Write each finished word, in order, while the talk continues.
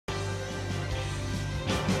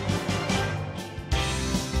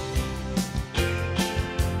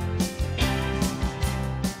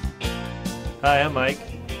Hi, I'm Mike.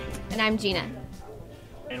 And I'm Gina.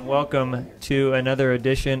 And welcome to another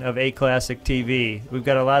edition of A Classic TV. We've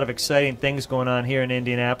got a lot of exciting things going on here in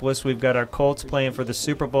Indianapolis. We've got our Colts playing for the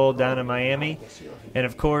Super Bowl down in Miami. And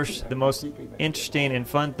of course, the most interesting and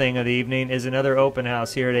fun thing of the evening is another open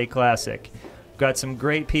house here at A Classic. We've got some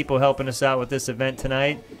great people helping us out with this event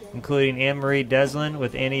tonight, including Anne-Marie Deslin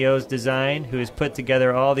with Annie O's Design, who has put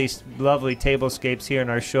together all these lovely tablescapes here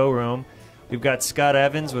in our showroom. We've got Scott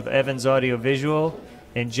Evans with Evans Audio Visual,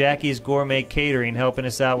 and Jackie's Gourmet Catering helping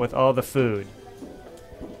us out with all the food.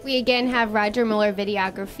 We again have Roger Muller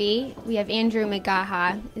Videography. We have Andrew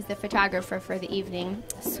McGaha is the photographer for the evening.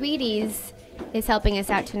 Sweeties is helping us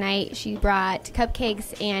out tonight. She brought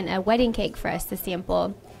cupcakes and a wedding cake for us to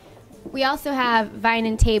sample. We also have Vine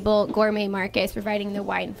and Table Gourmet Marcus providing the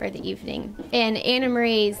wine for the evening. And Anna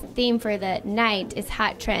Marie's theme for the night is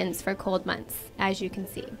hot trends for cold months, as you can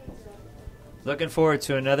see. Looking forward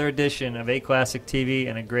to another edition of A Classic TV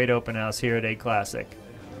and a great open house here at A Classic.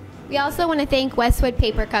 We also want to thank Westwood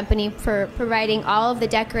Paper Company for providing all of the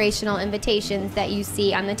decorational invitations that you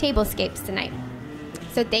see on the tablescapes tonight.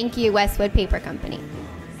 So thank you, Westwood Paper Company.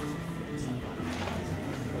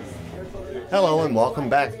 Hello and welcome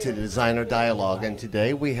back to Designer Dialogue. And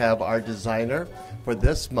today we have our designer for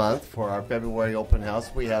this month, for our February open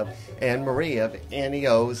house. We have Anne-Marie of Annie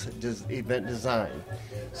O's Event Design.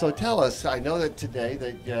 So tell us, I know that today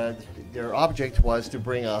that your object was to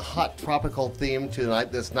bring a hot tropical theme to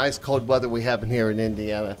this nice cold weather we have here in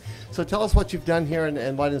Indiana. So tell us what you've done here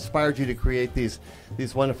and what inspired you to create these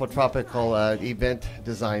wonderful tropical event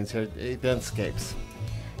designs here, eventscapes.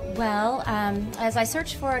 Well, as I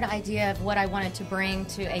searched for an idea of what I wanted to bring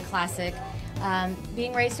to A Classic,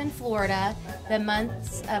 being raised in Florida, the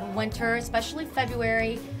months of winter, especially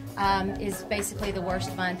February, is basically the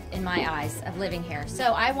worst month in my eyes of living here.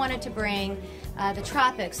 So I wanted to bring the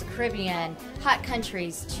tropics, the Caribbean, hot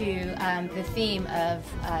countries to the theme of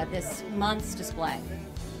this month's display.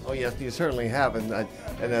 Oh yes, you certainly have, and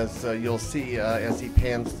as you'll see as he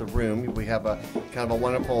pans the room, we have a kind of a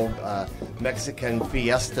wonderful Mexican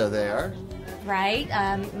fiesta there. Right.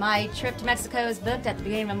 My trip to Mexico is booked at the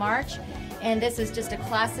beginning of March, and this is just a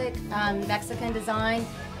classic Mexican design.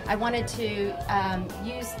 I wanted to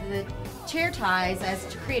use the chair ties as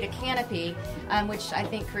to create a canopy, which I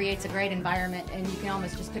think creates a great environment, and you can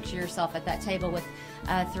almost just picture yourself at that table with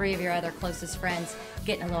three of your other closest friends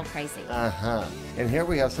getting a little crazy. And here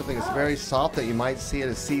we have something that's very soft that you might see at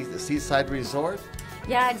a seaside resort.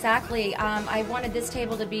 Yeah, exactly. I wanted this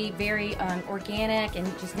table to be very organic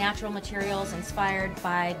and just natural materials inspired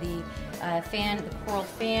by the coral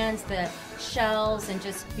fans, the shells, and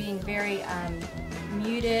just being very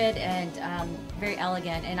muted and very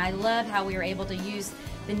elegant. And I love how we were able to use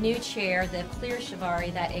the new chair, the clear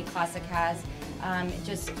Chiavari that A Classic has. It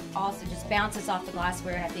just bounces off the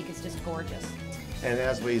glassware, and I think it's just gorgeous. And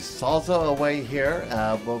as we salsa away here,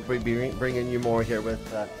 we'll be bringing you more here with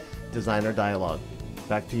Designer Dialogue.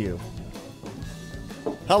 Back to you.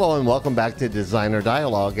 Hello and welcome back to Designer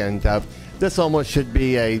Dialogue, and this almost should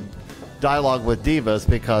be a dialogue with divas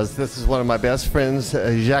because this is one of my best friends,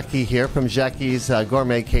 Jackie here from Jackie's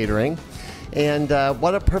Gourmet Catering, and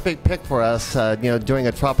what a perfect pick for us, doing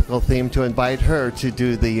a tropical theme to invite her to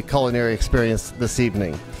do the culinary experience this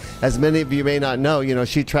evening. As many of you may not know,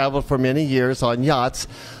 she traveled for many years on yachts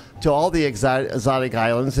to all the exotic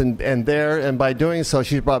islands, and by doing so,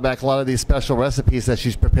 she's brought back a lot of these special recipes that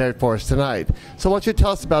she's prepared for us tonight. So why don't you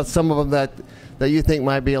tell us about some of them that you think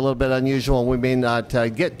might be a little bit unusual and we may not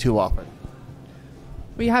get too often?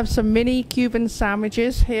 We have some mini Cuban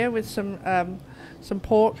sandwiches here with some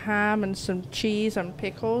pork ham and some cheese and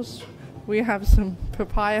pickles. We have some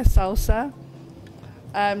papaya salsa,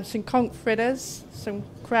 some conch fritters, some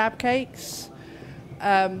crab cakes.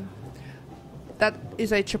 That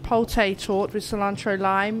is a chipotle torte with cilantro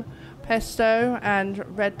lime, pesto,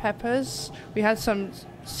 and red peppers. We have some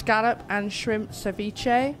scallop and shrimp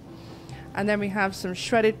ceviche. And then we have some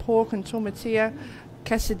shredded pork and tomatilla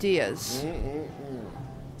quesadillas.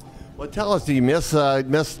 Well, tell us, do you miss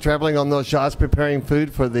traveling on those yachts preparing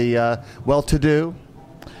food for the well-to-do?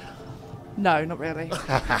 No, not really.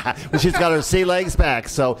 Well, she's got her sea legs back.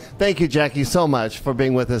 So thank you, Jackie, so much for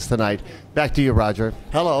being with us tonight. Back to you, Roger.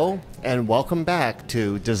 Hello, and welcome back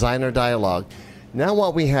to Designer Dialogue. Now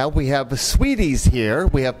what we have Sweeties here.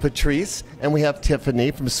 We have Patrice and we have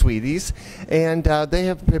Tiffany from Sweeties, and they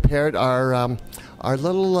have prepared our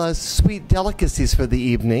little sweet delicacies for the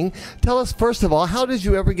evening. Tell us, first of all, how did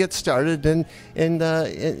you ever get started in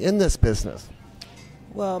this business?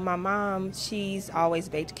 Well, my mom, she's always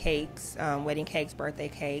baked cakes, wedding cakes, birthday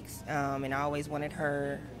cakes, and I always wanted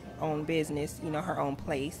her own business, her own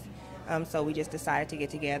place. So we just decided to get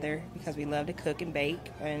together because we love to cook and bake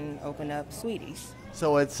and open up Sweeties.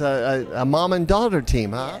 So it's a mom and daughter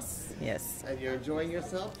team, huh? Yes. And you're enjoying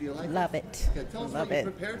yourself? Do you like Love it. Okay, tell us Love what you it.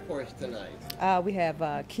 prepared for us tonight. We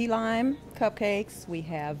have key lime cupcakes. We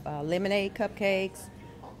have lemonade cupcakes,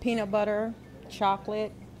 peanut butter,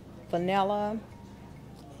 chocolate, vanilla,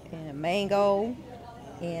 and mango,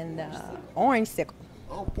 and orange sickle.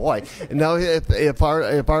 Oh boy! Now, if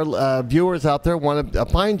our viewers out there want to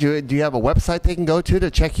find you, do you have a website they can go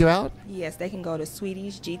to check you out? Yes, they can go to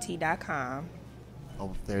sweetiesgt.com.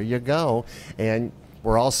 Oh, there you go. And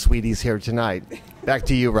we're all sweeties here tonight. Back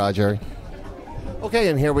to you, Roger. Okay,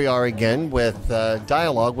 and here we are again with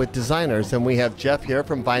Dialogue with Designers, and we have Jeff here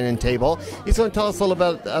from Vine and Table. He's going to tell us a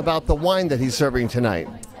little bit about the wine that he's serving tonight.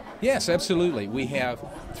 Yes, absolutely. We have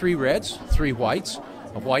 3 reds, 3 whites.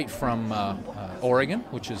 A white from Oregon,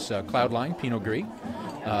 which is Cloudline Pinot Gris.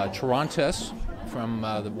 Torontes from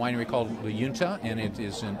the winery called La Junta, and it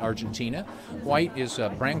is in Argentina. White is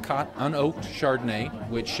Brancott unoaked Chardonnay,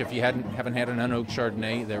 which if you haven't had an unoaked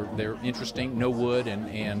Chardonnay, they're interesting, no wood,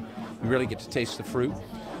 and you really get to taste the fruit.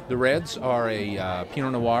 The reds are a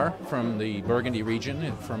Pinot Noir from the Burgundy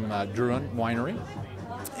region, from Drouhin Winery.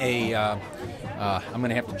 I'm going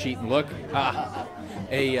to have to cheat and look.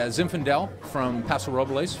 A Zinfandel from Paso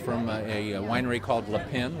Robles from a winery called La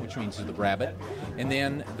Pin, which means the rabbit. And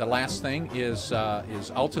then the last thing is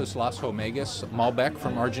Altos Las Omegas Malbec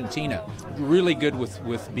from Argentina. Really good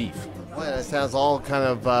with beef. Well, that sounds all kind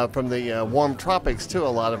of from the warm tropics, too, a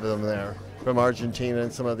lot of them there, from Argentina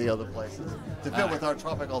and some of the other places, to fit with our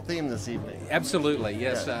tropical theme this evening. Absolutely,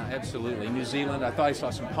 yes, absolutely. New Zealand, I thought I saw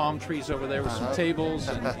some palm trees over there with some tables,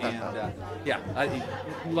 and a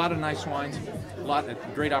lot of nice wines, a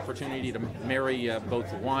great opportunity to marry both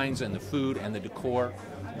the wines and the food and the decor.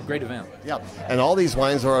 Great event. Yeah, and all these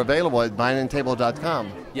wines are available at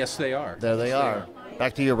vineandtable.com. Yes, they are. There they are.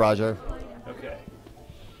 Back to you, Roger. Okay.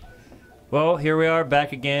 Well, here we are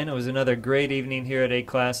back again. It was another great evening here at A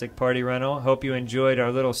Classic Party Rental. Hope you enjoyed our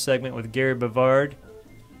little segment with Gary Bavard.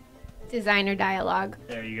 Designer Dialogue.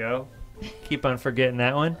 There you go. Keep on forgetting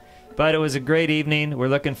that one. But it was a great evening. We're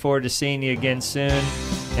looking forward to seeing you again soon.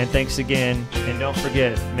 And thanks again. And don't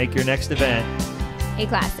forget, make your next event A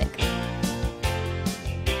Classic.